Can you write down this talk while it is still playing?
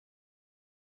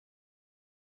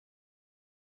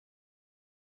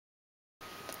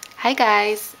Hi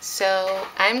guys, so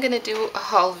I'm gonna do a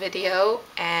haul video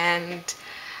and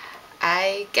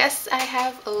I guess I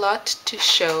have a lot to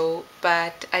show,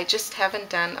 but I just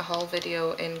haven't done a haul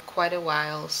video in quite a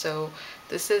while. So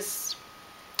this is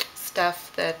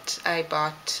stuff that I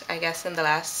bought, I guess, in the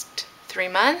last 3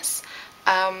 months,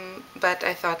 but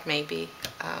I thought maybe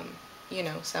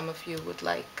some of you would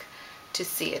like to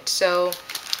see it. So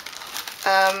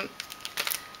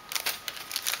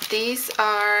these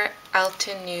are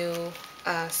Altenew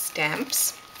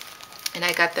stamps, and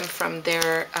I got them from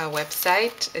their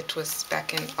website. It was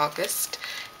back in August,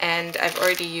 and I've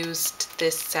already used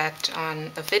this set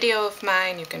on a video of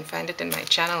mine. You can find it in my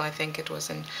channel. I think it was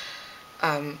in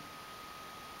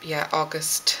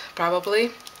August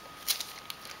probably.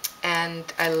 And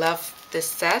I love this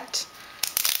set,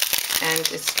 and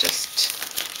it's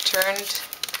just turned,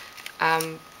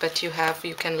 but you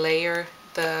can layer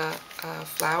the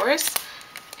flowers,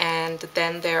 and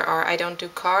then there are, I don't do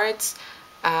cards,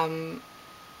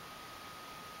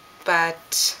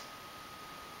 but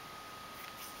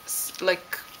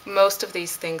like most of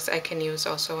these things I can use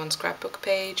also on scrapbook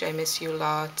page. I miss you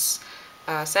lots,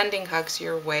 sending hugs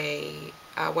your way,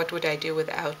 what would I do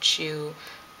without you,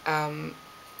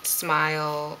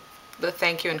 smile. The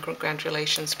thank you and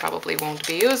congratulations probably won't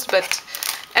be used, but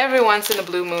every once in a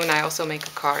blue moon I also make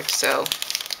a card, so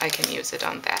I can use it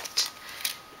on that.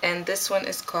 And this one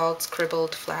is called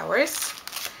Scribbled Flowers.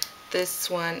 This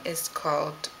one is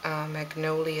called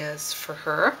Magnolias for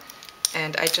Her.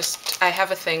 And I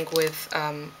have a thing with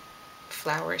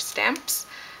flower stamps.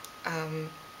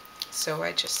 So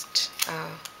I just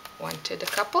wanted a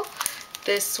couple.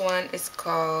 This one is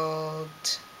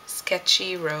called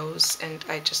Sketchy Rose, and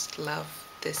I just love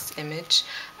this image.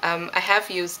 I have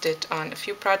used it on a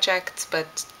few projects,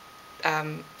 but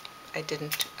I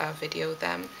didn't video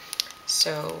them.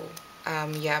 So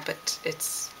yeah, but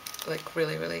it's like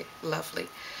really lovely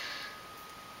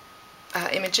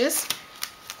images.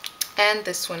 And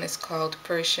this one is called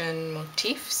Persian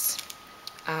Motifs,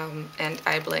 and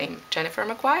I blame Jennifer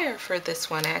McGuire for this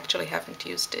one. I actually haven't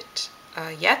used it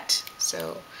yet,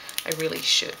 so I really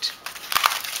should.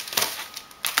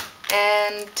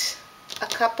 And a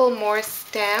couple more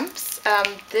stamps.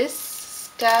 This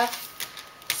stuff,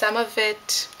 some of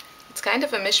it, it's kind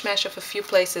of a mishmash of a few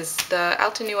places. The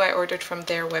Altenew I ordered from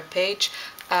their webpage.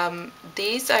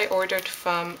 These I ordered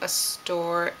from a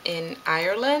store in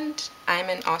Ireland. I'm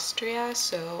in Austria,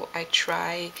 so I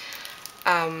try,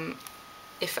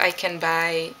 if I can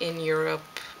buy in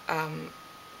Europe,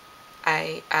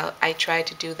 I try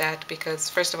to do that because,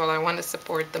 first of all, I want to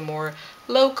support the more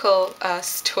local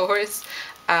stores,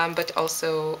 but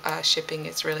also shipping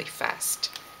is really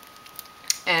fast.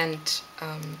 And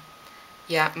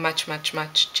yeah, much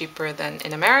cheaper than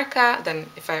in America, than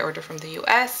if I order from the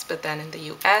US, but then in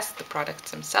the US the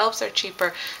products themselves are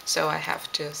cheaper, so I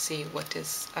have to see what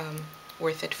is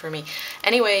worth it for me.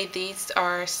 Anyway, these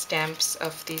are stamps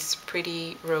of these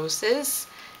pretty roses,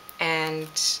 and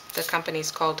the company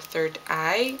is called Third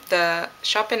Eye. The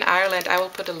shop in Ireland, I will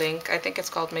put a link, I think it's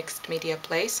called Mixed Media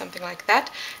Place, something like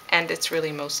that, and it's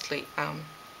really mostly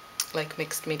like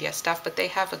mixed media stuff, but they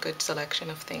have a good selection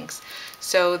of things.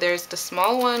 So there's the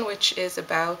small one, which is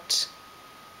about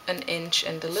 1 inch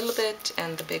and a little bit,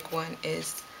 and the big one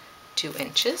is 2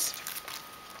 inches.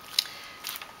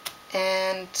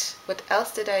 And what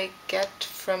else did I get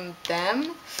from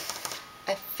them?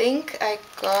 I think I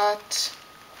got,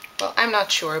 well, I'm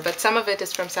not sure, but some of it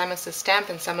is from Simon Says Stamp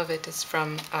and some of it is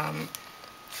from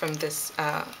this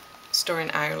store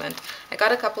in Ireland. I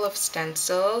got a couple of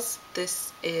stencils.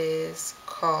 This is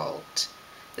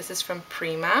from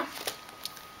Prima,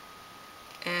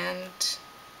 and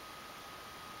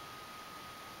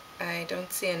I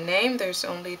don't see a name, there's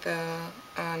only the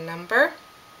number,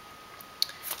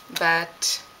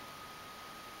 but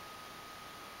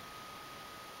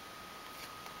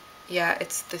yeah,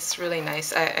 it's this really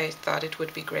nice. I thought it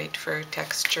would be great for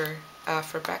texture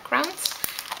for backgrounds.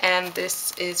 And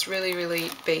this is really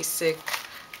basic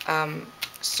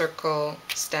circle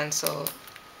stencil,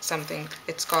 something.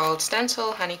 It's called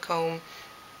Stencil Honeycomb,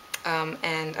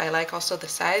 and I like also the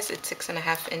size. It's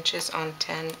 6.5 inches on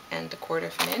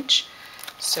 10.25 inch,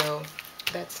 so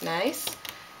that's nice.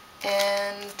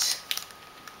 And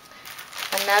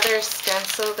another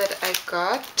stencil that I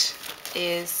got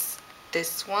is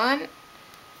this one,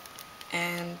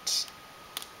 and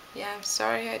yeah, I'm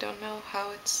sorry, I don't know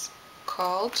how it's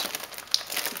called,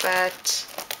 but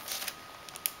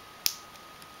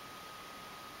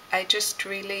I just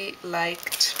really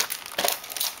liked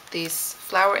these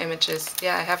flower images.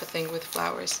 Yeah, I have a thing with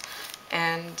flowers,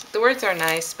 and the words are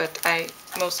nice, but I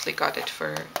mostly got it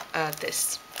for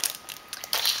this.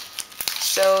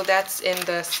 So that's in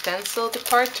the stencil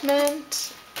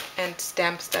department, and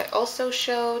stamps that I also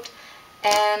showed.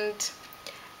 And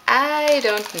I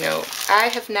don't know. I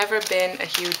have never been a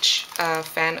huge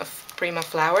fan of Prima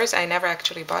flowers. I never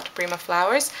actually bought Prima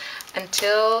flowers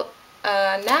until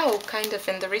now, kind of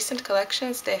in the recent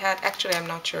collections. They had, actually I'm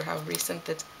not sure how recent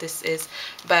this is,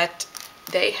 but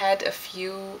they had a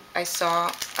few, I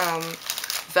saw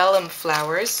vellum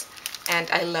flowers, and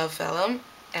I love vellum,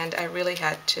 and I really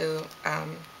had to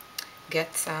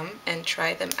get some and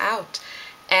try them out.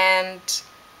 And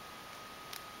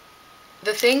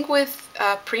the thing with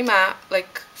Prima,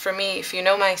 like for me, if you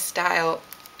know my style,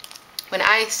 when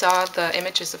I saw the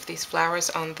images of these flowers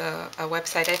on the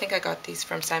website, I think I got these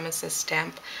from Simon Says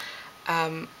Stamp,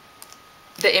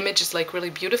 the image is like really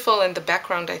beautiful, and the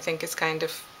background I think is kind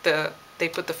of they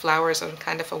put the flowers on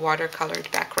kind of a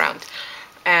watercolored background.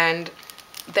 And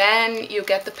then you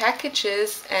get the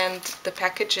packages, and the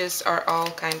packages are all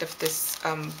kind of this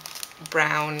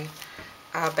brown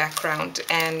background,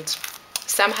 and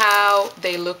somehow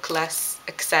they look less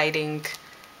exciting,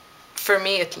 for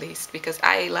me at least, because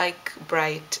I like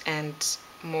bright and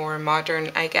more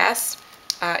modern, I guess,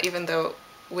 even though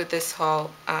with this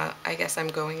haul I guess I'm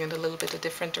going in a little bit a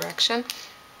different direction.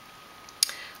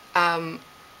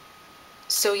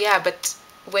 So yeah, but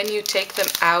when you take them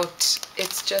out,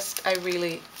 it's just, I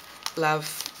really love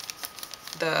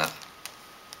the,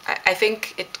 I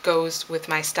think it goes with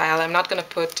my style. I'm not going to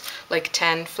put like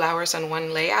 10 flowers on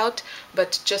one layout,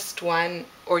 but just one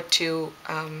or two.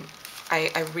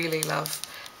 I really love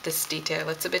this detail.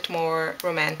 It's a bit more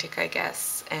romantic, I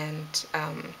guess, and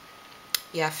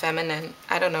yeah, feminine.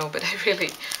 I don't know, but I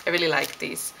really like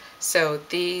these. So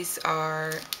these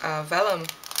are vellum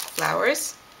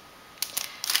flowers,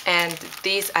 and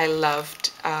these I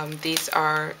loved. These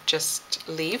are just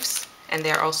leaves, and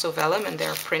they're also vellum, and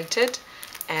they're printed.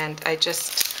 And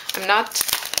I'm not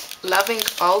loving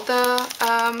all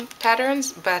the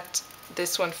patterns, but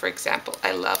this one, for example,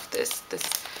 I love this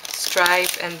stripe,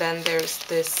 and then there's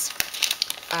this,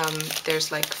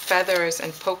 there's like feathers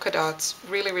and polka dots,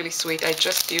 really sweet. I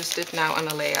just used it now on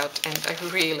a layout, and I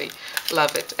really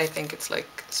love it. I think it's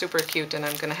like super cute, and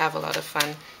I'm gonna have a lot of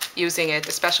fun using it,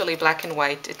 especially black and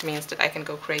white. It means that I can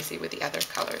go crazy with the other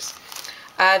colors.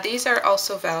 These are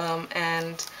also vellum,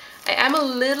 and I am a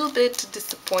little bit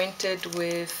disappointed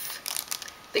with,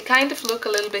 they kind of look a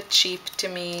little bit cheap to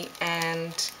me,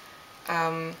 and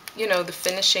you know, the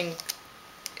finishing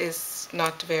is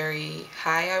not very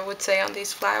high, I would say, on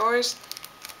these flowers.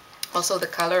 Also the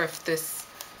color of this,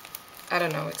 I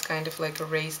don't know, it's kind of like a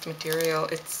raised material.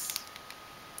 It's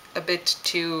a bit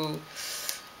too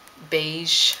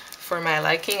beige for my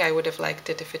liking. I would have liked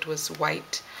it if it was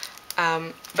white.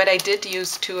 But I did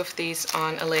use two of these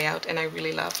on a layout, and I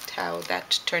really loved how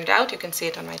that turned out. You can see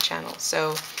it on my channel.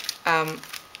 So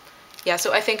yeah,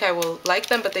 so I think I will like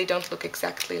them, but they don't look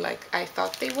exactly like I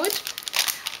thought they would.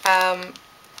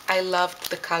 I loved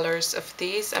the colors of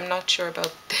these. I'm not sure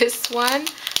about this one,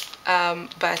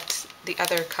 but the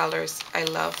other colors I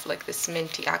love, like this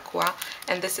minty aqua,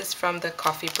 and this is from the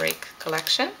Coffee Break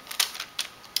collection.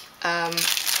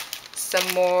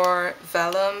 Some more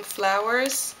vellum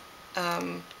flowers.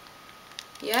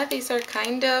 Yeah, these are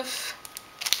kind of,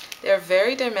 they're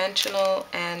very dimensional,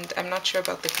 and I'm not sure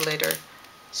about the glitter,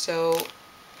 so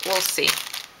we'll see.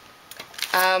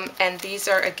 And these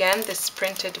are again this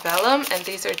printed vellum, and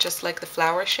these are just like the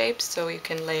flower shapes, so you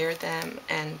can layer them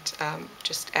and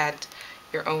just add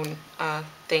your own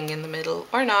thing in the middle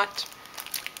or not.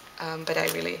 But I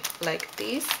really like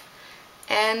these.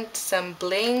 And some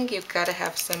bling. You've got to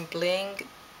have some bling.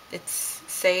 It's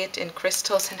Say It in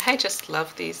crystals, and I just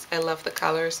love these. I love the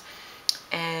colors.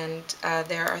 And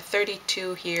there are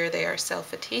 32 here. They are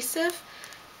self-adhesive,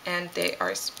 and they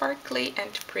are sparkly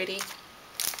and pretty.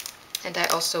 And I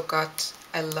also got,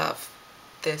 I love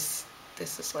this.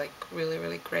 This is like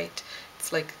really great.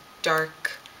 It's like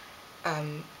dark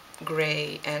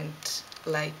gray and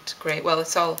light gray. Well,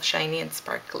 it's all shiny and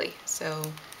sparkly. So,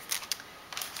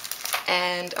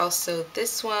 and also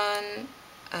this one.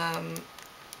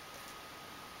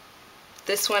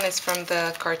 This one is from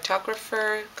the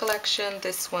Cartographer collection.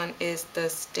 This one is the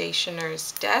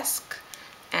Stationer's Desk,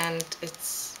 and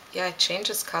it's, yeah, it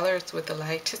changes colors with the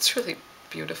light. It's really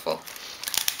beautiful.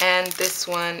 And this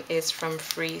one is from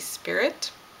Free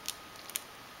Spirit.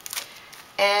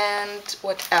 And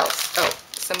what else? Oh,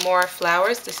 some more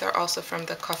flowers. These are also from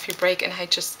the Coffee Break, and I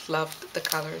just loved the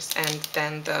colors, and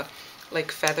then the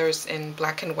like feathers in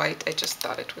black and white. I just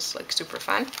thought it was like super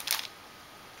fun.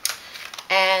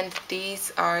 And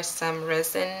these are some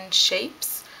resin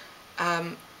shapes.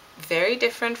 very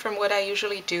different from what I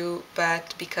usually do,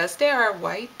 but because they are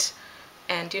white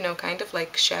and, you know, kind of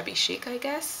like shabby chic, I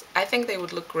guess, I think they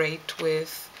would look great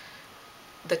with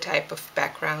the type of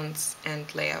backgrounds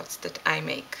and layouts that I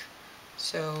make.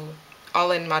 So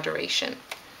all in moderation.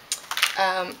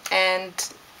 And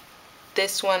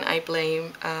this one I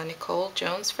blame Nicole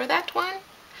Jones for that one.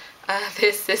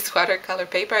 This is watercolor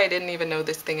paper. I didn't even know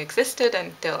this thing existed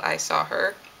until I saw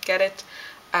her get it.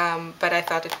 But I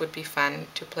thought it would be fun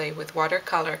to play with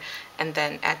watercolor and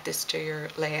then add this to your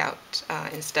layout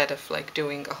instead of like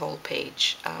doing a whole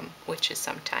page, which is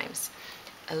sometimes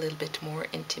a little bit more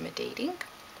intimidating.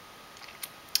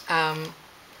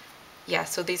 Yeah,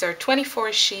 so these are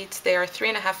 24 sheets. They are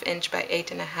 3.5 inch by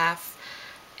 8.5,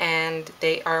 and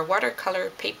they are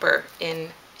watercolor paper in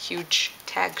huge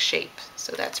tag shape.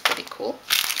 So that's pretty cool.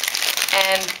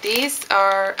 And these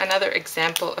are another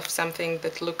example of something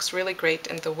that looks really great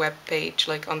in the web page,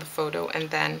 like on the photo, and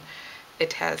then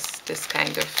it has this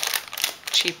kind of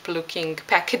cheap looking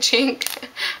packaging,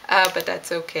 but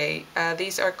that's okay.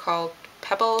 These are called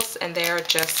pebbles, and they are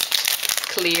just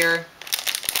clear,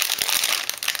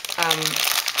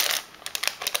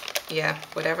 yeah,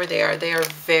 whatever they are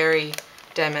very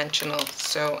dimensional,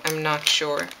 so I'm not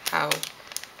sure how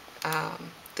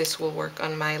this will work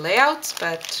on my layouts,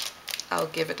 but I'll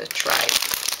give it a try.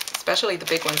 Especially the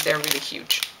big ones, they're really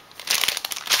huge.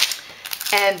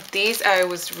 And these I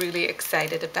was really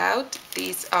excited about.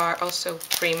 These are also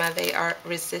Prima. They are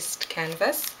resist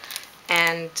canvas,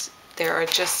 and there are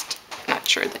just, not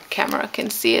sure the camera can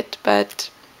see it, but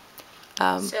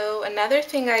so another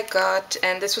thing I got,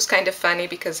 and this was kind of funny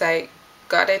because I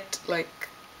got it like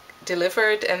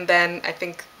delivered, and then I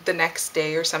think the next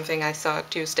day or something I saw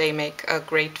Tuesday make a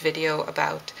great video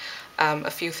about a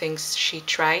few things she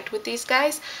tried with these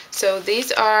guys. So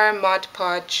these are Mod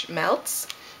Podge melts,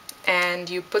 and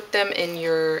you put them in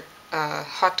your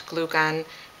hot glue gun,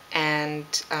 and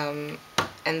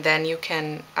then you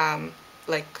can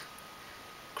like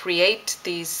create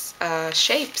these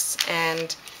shapes.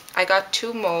 And I got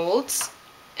 2 molds,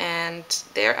 and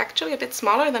they're actually a bit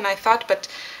smaller than I thought, but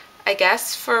I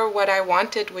guess for what I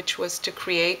wanted, which was to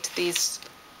create these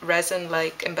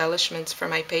resin-like embellishments for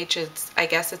my pages, I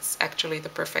guess it's actually the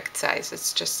perfect size.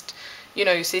 It's just, you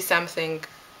know, you see something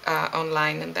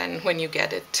online, and then when you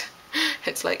get it,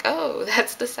 it's like, oh,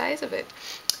 that's the size of it.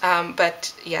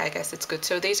 But yeah, I guess it's good.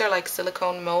 So these are like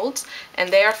silicone molds,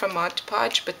 and they are from Mod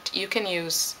Podge, but you can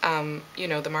use, you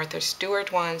know, the Martha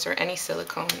Stewart ones or any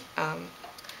silicone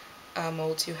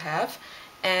molds you have.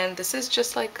 And this is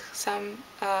just like some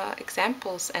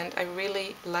examples, and I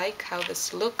really like how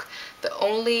this look. The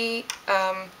only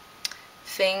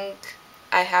thing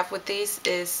I have with these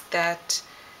is that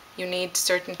you need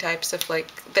certain types of like,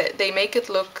 they make it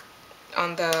look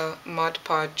on the Mod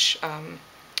Podge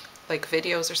like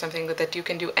videos or something that you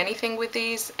can do anything with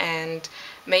these, and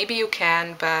maybe you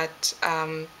can, but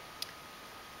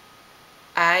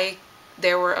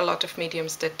there were a lot of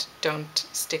mediums that don't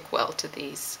stick well to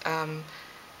these.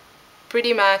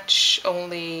 Pretty much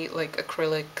only like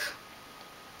acrylic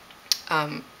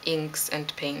inks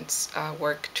and paints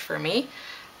worked for me.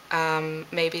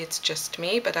 Maybe it's just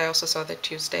me, but I also saw that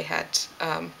Tuesday had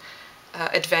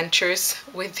adventures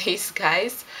with these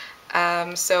guys.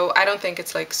 So I don't think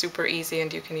it's like super easy,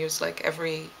 and you can use like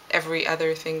every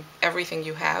other thing, everything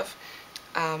you have,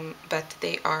 but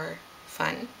they are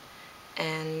fun.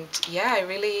 And yeah, I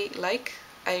really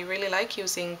like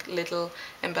using little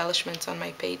embellishments on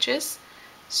my pages,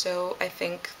 so I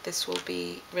think this will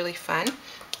be really fun.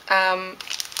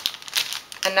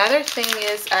 Another thing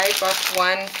is I bought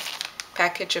 1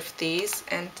 package of these,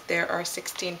 and there are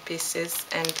 16 pieces,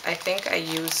 and I think I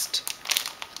used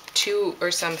 2 or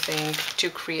something to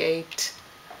create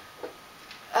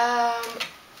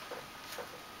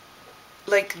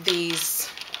like these,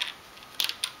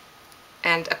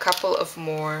 and a couple of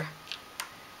more.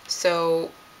 So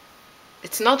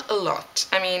it's not a lot.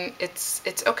 I mean, it's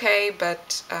okay,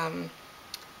 but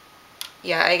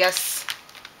yeah, I guess,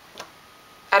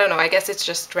 I don't know, I guess it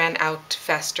just ran out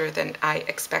faster than I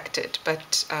expected,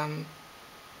 but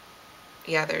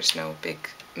yeah, there's no big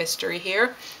mystery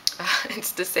here.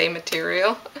 It's the same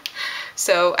material.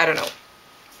 So I don't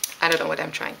know what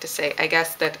I'm trying to say. I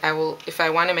guess that I will, if I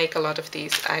want to make a lot of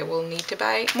these, I will need to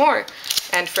buy more.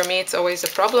 And for me, it's always a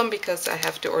problem because I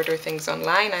have to order things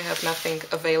online. I have nothing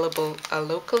available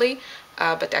locally,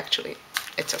 but actually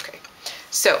it's okay.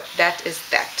 So that is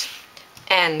that.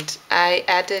 And I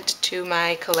added to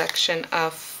my collection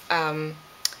of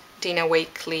Dina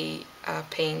Wakley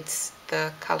paints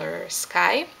the color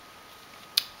Sky.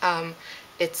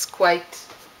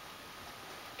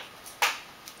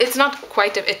 it's not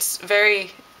quite, it's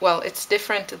very, well, it's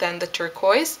different than the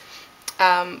turquoise,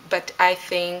 but I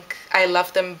think I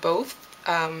love them both.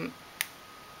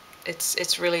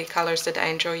 It's really colors that I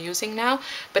enjoy using now,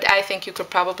 but I think you could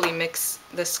probably mix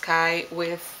the sky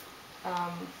with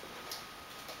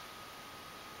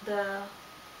the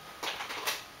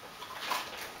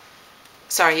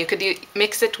sorry, you could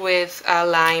mix it with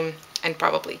lime and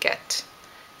probably get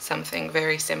something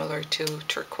very similar to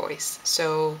turquoise.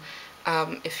 So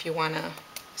if you want to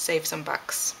save some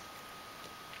bucks,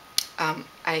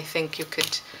 I think you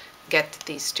could get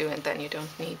these two, and then you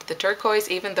don't need the turquoise,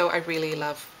 even though I really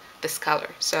love this color.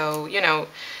 So, you know,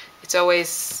 it's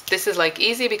always, this is like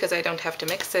easy because I don't have to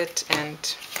mix it, and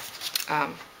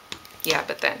yeah,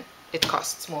 but then it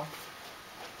costs more.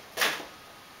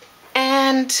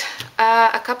 And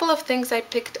a couple of things I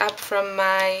picked up from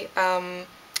my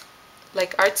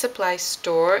like art supply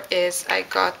store is I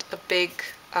got a big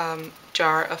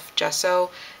jar of gesso,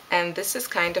 and this is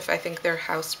kind of, I think, their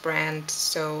house brand,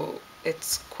 so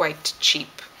it's quite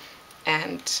cheap.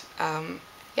 And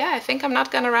yeah, I think I'm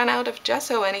not gonna run out of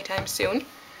gesso anytime soon.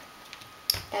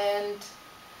 And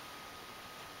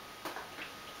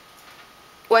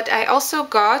what I also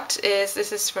got is,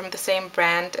 this is from the same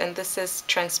brand, and this is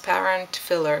transparent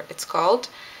filler, it's called.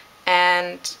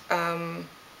 And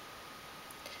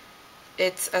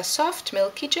it's a soft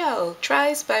milky gel,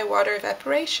 dries by water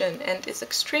evaporation, and is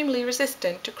extremely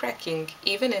resistant to cracking,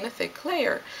 even in a thick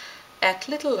layer, at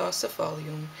little loss of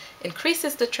volume.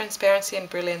 Increases the transparency and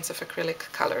brilliance of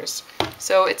acrylic colors.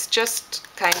 So it's just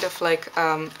kind of like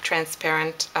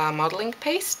transparent modeling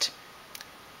paste.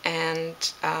 And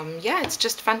yeah, it's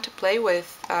just fun to play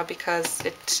with because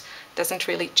it doesn't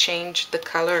really change the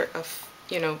color of,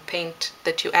 you know, paint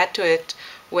that you add to it,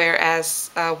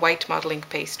 whereas white modeling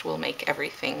paste will make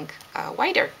everything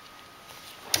whiter.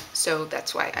 So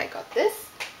that's why I got this.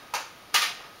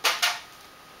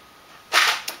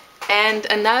 And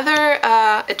another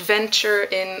adventure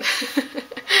in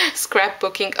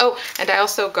scrapbooking. Oh, and I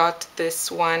also got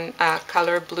this one,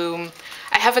 Color Bloom.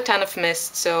 I have a ton of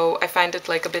mists, so I find it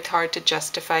like a bit hard to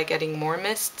justify getting more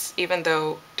mists, even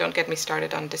though, don't get me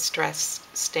started on distress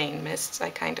stain mists, I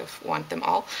kind of want them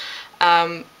all.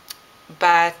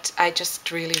 But I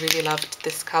just really, really loved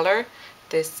this color.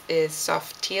 This is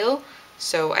soft teal,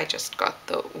 so I just got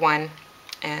the one,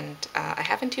 and I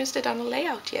haven't used it on a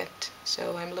layout yet,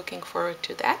 so I'm looking forward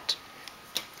to that.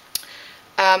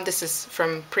 This is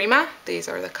from Prima. These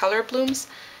are the Color Blooms.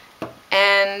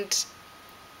 And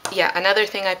yeah, another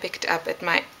thing I picked up at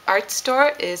my art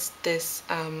store is this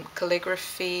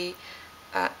calligraphy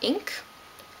ink,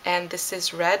 and this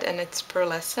is red and it's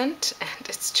pearlescent, and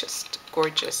it's just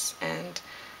gorgeous. And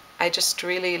I just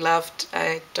really loved,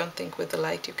 I don't think with the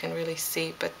light you can really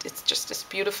see, but it's just this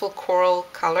beautiful coral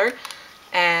color.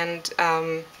 And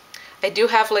I do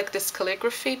have like this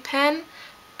calligraphy pen,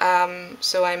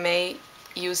 so I may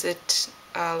use it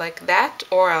like that,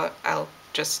 or I'll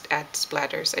just add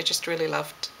splatters. I just really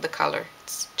loved the color.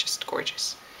 It's just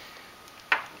gorgeous.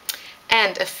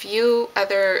 And a few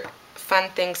other fun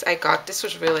things I got. This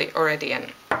was really already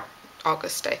in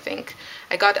August, I think.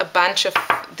 I got a bunch of,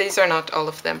 these are not all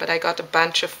of them, but I got a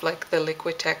bunch of like the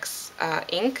Liquitex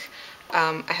ink.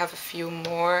 I have a few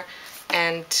more,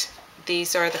 and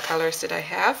these are the colors that I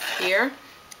have here,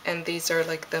 and these are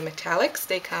like the metallics.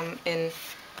 They come in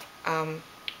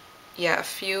yeah, a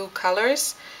few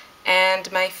colors,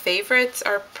 and my favorites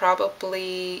are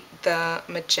probably the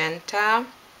magenta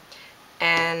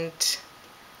and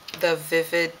the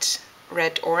vivid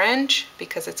red orange,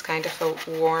 because it's kind of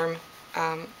a warm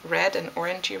red, an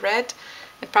orangey red,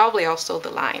 and probably also the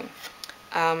lime.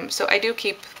 So I do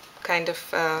keep kind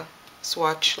of a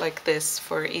swatch like this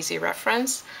for easy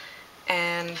reference.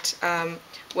 And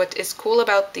what is cool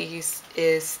about these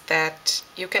is that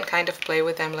you can kind of play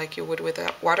with them like you would with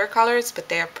watercolors, but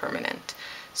they are permanent.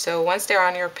 So once they're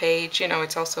on your page, you know,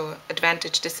 it's also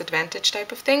advantage, disadvantage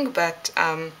type of thing, but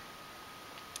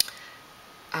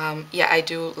yeah, I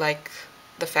do like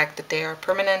the fact that they are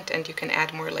permanent and you can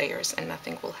add more layers and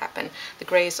nothing will happen. The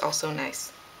gray is also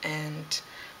nice. And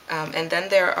then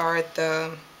there are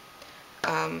the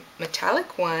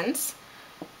metallic ones,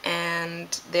 and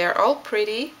they're all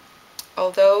pretty,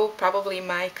 although probably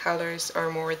my colors are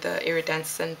more the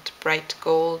iridescent bright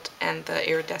gold and the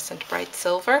iridescent bright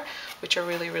silver, which are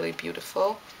really, really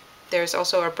beautiful. There's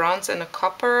also a bronze and a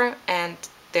copper, and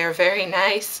they're very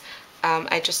nice.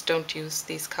 I just don't use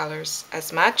these colors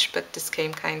as much, but this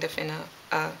came kind of in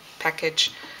a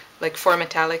package like for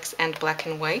metallics and black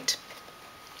and white.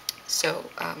 So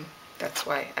that's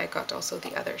why I got also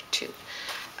the other two.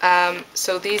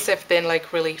 So these have been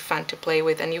like really fun to play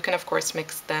with, and you can of course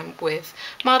mix them with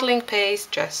modeling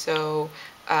paste, gesso,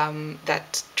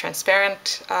 that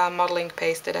transparent modeling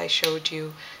paste that I showed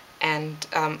you, and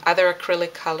other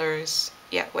acrylic colors.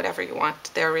 Yeah, whatever you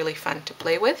want. They're really fun to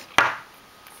play with.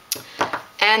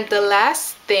 And the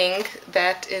last thing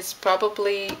that is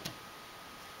probably,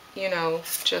 you know,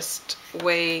 just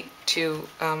way too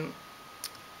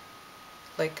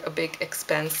like a big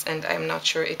expense, and I'm not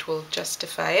sure it will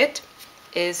justify it,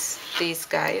 is these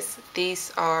guys.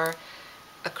 These are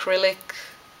acrylic,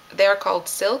 they are called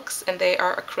silks, and they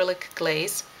are acrylic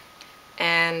glaze,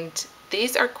 and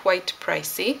these are quite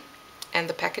pricey, and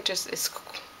the package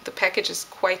is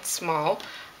quite small.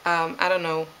 I don't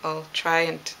know, I'll try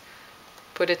and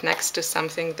put it next to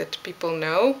something that people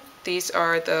know. These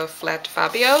are the flat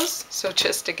Fabios, so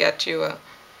just to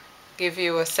give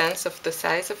you a sense of the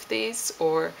size of these,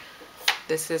 or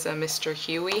this is a Mr.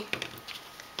 Huey.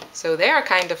 So they are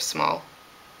kind of small.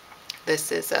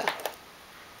 This is a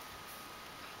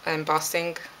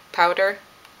embossing powder,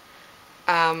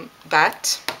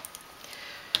 but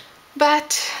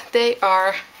they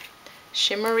are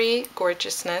shimmery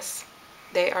gorgeousness.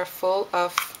 They are full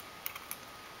of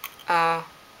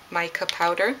mica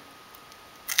powder,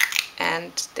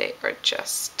 and they are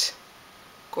just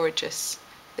gorgeous.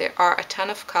 There are a ton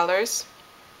of colors,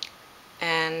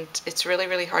 and it's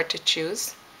really hard to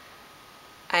choose.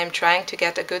 I am trying to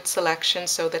get a good selection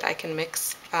so that I can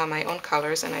mix my own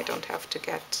colors and I don't have to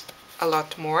get a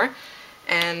lot more.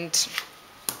 And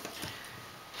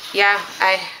yeah,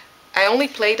 I only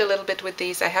played a little bit with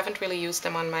these. I haven't really used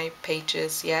them on my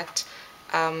pages yet,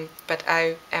 but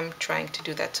I am trying to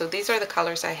do that. So these are the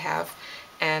colors I have,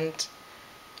 and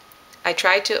I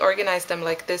try to organize them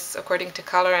like this according to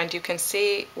color, and you can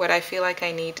see what I feel like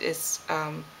I need is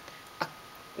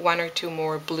one or two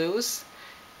more blues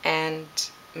and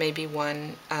maybe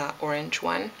one orange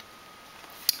one.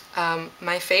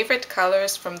 My favorite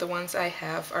colors from the ones I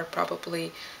have are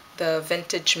probably the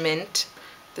vintage mint.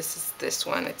 This is this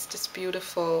one. It's this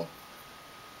beautiful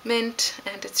mint,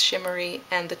 and it's shimmery,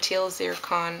 and the teal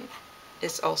zircon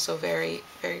is also very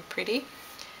pretty.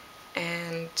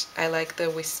 And I like the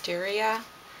wisteria.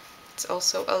 It's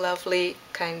also a lovely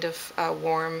kind of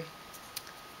warm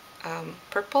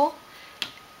purple.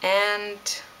 And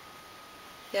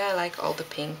yeah, I like all the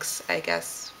pinks, I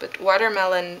guess. But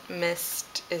watermelon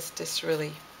mist is this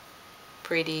really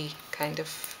pretty kind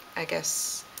of, I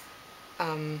guess,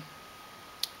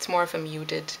 it's more of a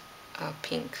muted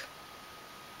pink.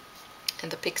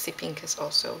 And the pixie pink is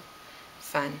also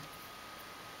fun.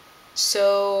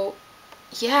 So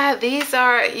yeah, these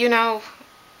are, you know,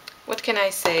 what can I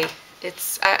say?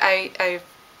 It's I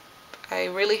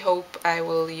really hope I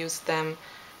will use them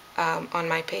on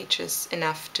my pages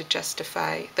enough to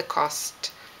justify the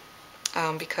cost,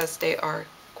 because they are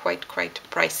quite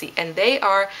pricey, and they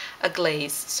are a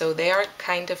glaze, so they are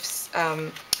kind of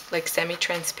like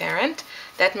semi-transparent.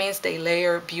 That means they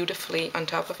layer beautifully on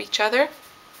top of each other.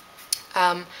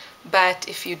 But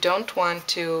if you don't want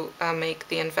to make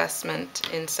the investment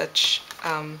in such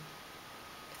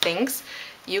things,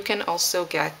 you can also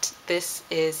get, this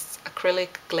is acrylic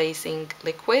glazing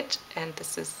liquid, and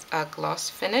this is a gloss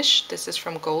finish. This is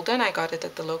from Golden. I got it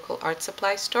at the local art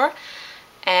supply store,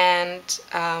 and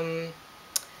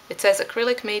it says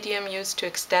acrylic medium used to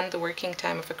extend the working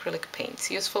time of acrylic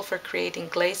paints, useful for creating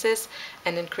glazes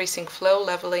and increasing flow,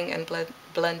 leveling, and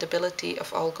blendability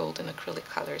of all Golden acrylic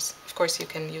colors. Of course, you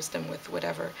can use them with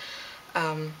whatever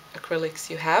acrylics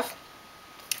you have.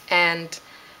 And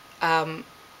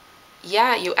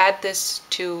yeah, you add this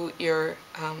to your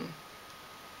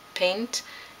paint,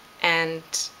 and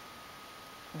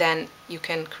then you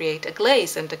can create a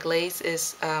glaze, and the glaze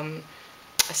is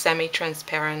a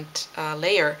semi-transparent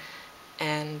layer,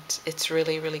 and it's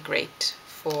really great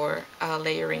for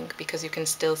layering, because you can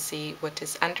still see what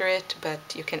is under it, but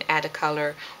you can add a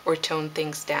color or tone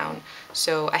things down.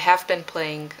 So I have been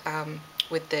playing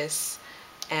with this,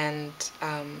 and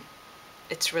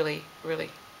it's really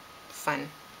fun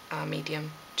medium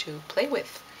to play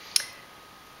with.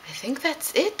 I think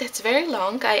that's it. That's very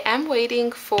long. I am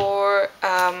waiting for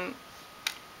a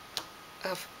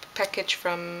package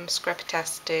from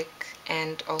Scraptastic,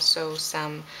 and also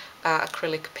some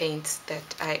acrylic paints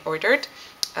that I ordered.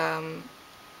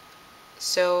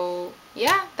 So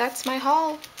yeah, that's my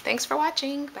haul. Thanks for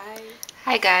watching. Bye.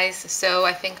 Hi guys, so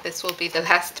I think this will be the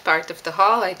last part of the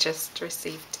haul. I just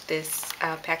received this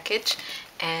package,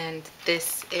 and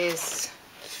this is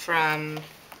from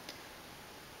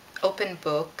Open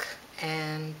Book,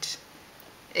 and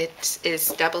It is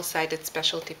double-sided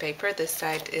specialty paper. This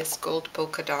side is gold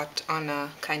polka dot on a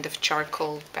kind of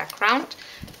charcoal background,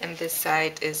 and this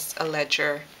side is a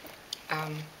ledger,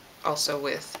 also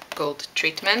with gold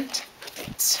treatment.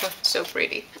 It's so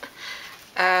pretty.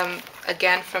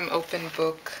 Again from Open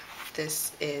Book,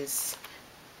 this is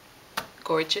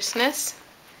Gorgeousness.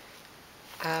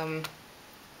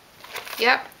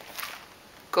 Yep,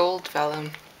 gold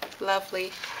vellum,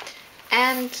 lovely.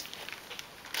 And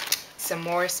some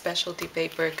more specialty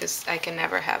paper, because I can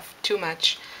never have too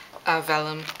much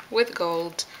vellum with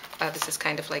gold. This is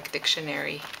kind of like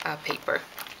dictionary paper.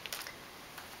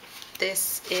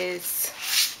 This is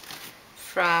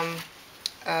from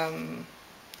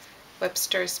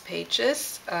Webster's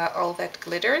Pages, All That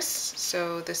Glitters.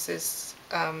 So this is,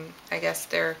 I guess,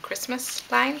 their Christmas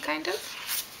line, kind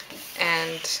of.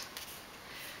 And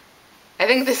I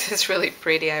think this is really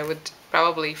pretty. I would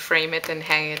probably frame it and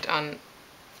hang it on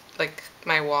like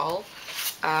my wall.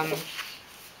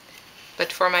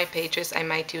 But for my pages I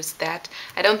might use that.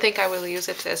 I don't think I will use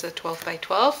it as a 12 by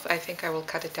 12. I think I will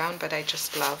cut it down, but I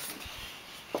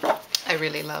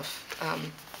really love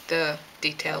the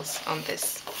details on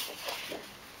this.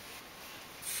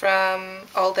 From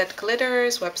All That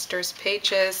Glitters, Webster's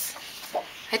Pages.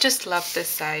 I just love this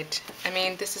side. I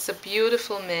mean, this is a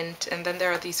beautiful mint, and then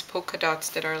there are these polka dots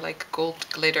that are like gold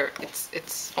glitter.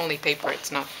 It's only paper,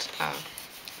 it's not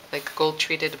like gold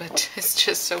treated, but it's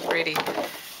just so pretty.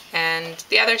 And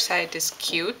the other side is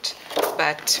cute,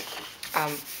 but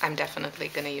I'm definitely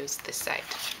gonna use this side.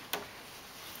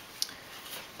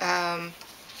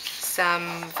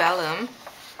 Some vellum.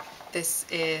 This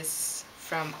is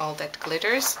from All That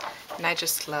Glitters, and I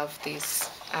just love these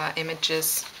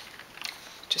images.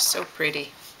 Just so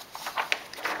pretty.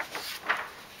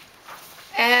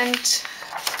 And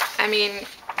I mean,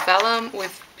 vellum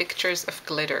with pictures of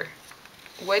glitter.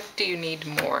 What do you need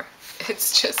more?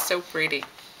 It's just so pretty.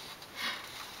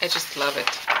 I just love it.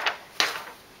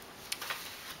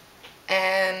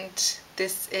 And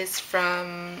this is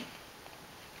from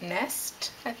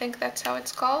Nest, I think that's how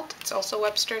it's called. It's also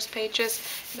Webster's Pages.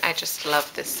 I just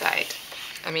love this side.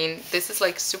 I mean, this is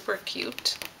like super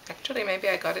cute. Actually, maybe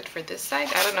I got it for this side.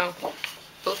 I don't know.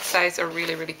 Both sides are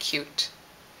really, really cute.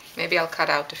 Maybe I'll cut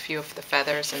out a few of the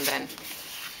feathers and then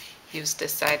use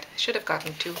this side. I should have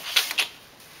gotten two.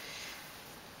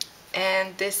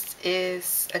 And this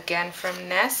is again from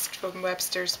Nest, from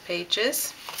Webster's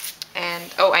Pages. And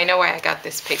oh, I know why I got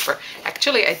this paper.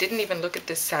 Actually, I didn't even look at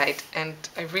this side, and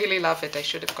I really love it. I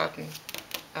should have gotten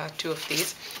two of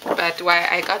these. But why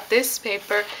I got this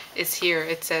paper is here.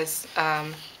 It says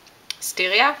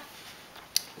Styria,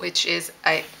 which is,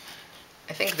 I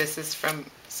think this is from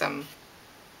some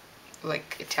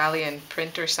like Italian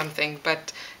print or something,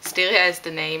 but Styria is the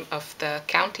name of the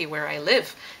county where I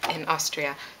live in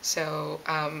Austria. So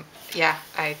yeah,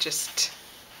 I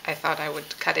thought I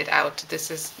would cut it out. This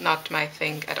is not my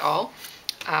thing at all,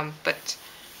 but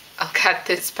I'll cut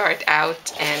this part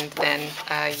out and then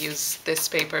use this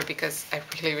paper because I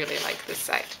really, really like this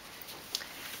side.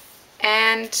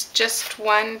 And just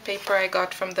one paper I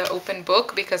got from the Open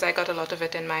Book, because I got a lot of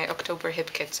it in my October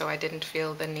hip kit, so I didn't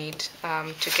feel the need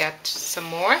to get some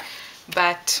more.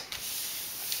 But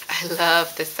I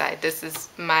love this side. This is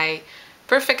my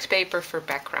perfect paper for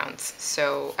backgrounds,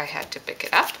 so I had to pick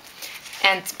it up.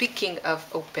 And speaking of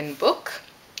Open Book,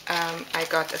 I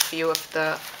got a few of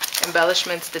the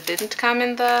embellishments that didn't come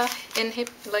in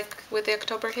with the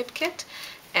October hip kit,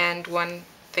 and one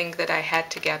thing that I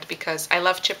had to get because I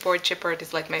love chipboard. Chipboard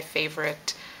is like my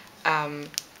favorite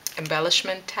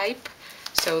embellishment type.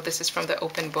 So this is from the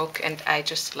Open Book, and I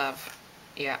just love,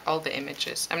 yeah, all the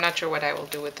images. I'm not sure what I will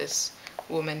do with this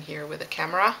woman here with a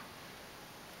camera,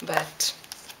 but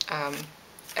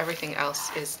everything else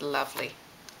is lovely.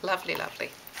 Lovely,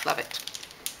 lovely. Love it.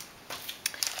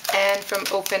 And from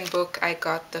Open Book, I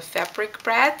got the fabric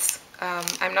brads.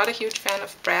 I'm not a huge fan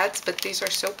of brads, but these are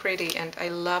so pretty and I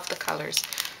love the colors.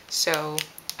 So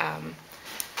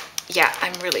yeah,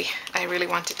 I really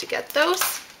wanted to get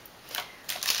those.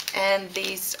 And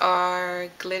these are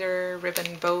glitter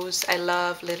ribbon bows. I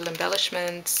love little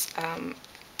embellishments, and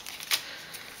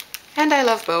I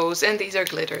love bows, and these are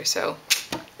glitter, so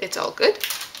it's all good.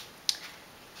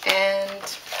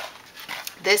 And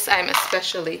this I'm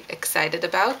especially excited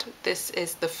about. This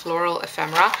is the floral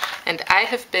ephemera, and I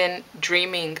have been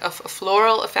dreaming of a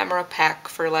floral ephemera pack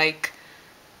for like,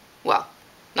 well,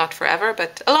 not forever,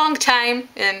 but a long time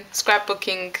in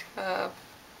scrapbooking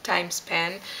time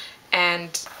span.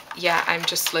 And yeah, I'm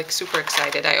just like super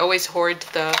excited. I always hoard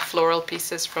the floral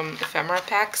pieces from ephemera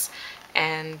packs,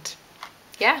 and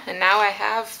yeah, and now I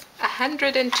have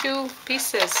 102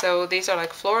 pieces. So these are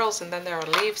like florals and then there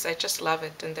are leaves. I just love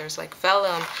it. And there's like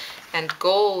vellum and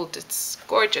gold. It's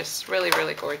gorgeous, really,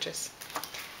 really gorgeous.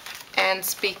 And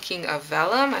speaking of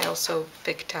vellum, I also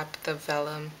picked up the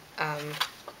vellum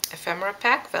ephemera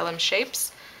pack, vellum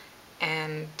shapes.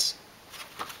 And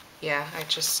yeah,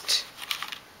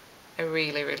 I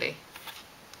really, really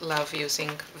love using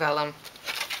vellum.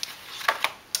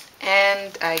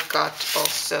 And I got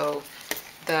also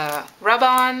the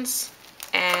rub-ons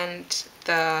and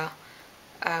the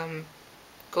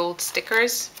gold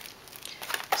stickers.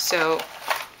 So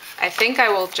I think I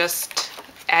will just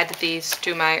add these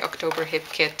to my October hip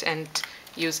kit and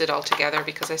use it all together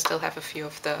because I still have a few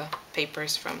of the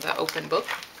papers from the open book.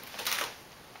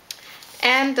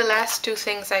 And the last two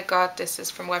things I got, this is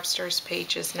from Webster's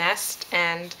Page's Nest,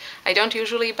 and I don't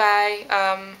usually buy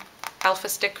alpha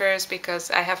stickers because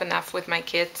I have enough with my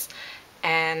kids,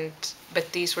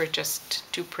 but these were just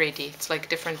too pretty. It's like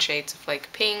different shades of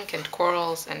like pink and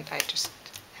corals, and I just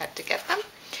had to get them.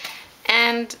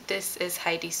 And this is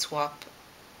Heidi Swap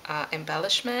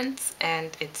embellishments, and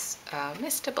it's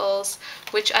mistables,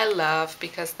 which I love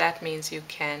because that means you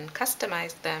can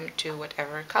customize them to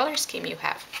whatever color scheme you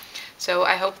have. So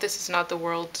I hope this is not the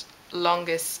world's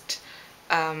longest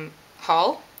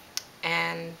haul,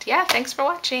 and yeah, thanks for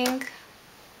watching.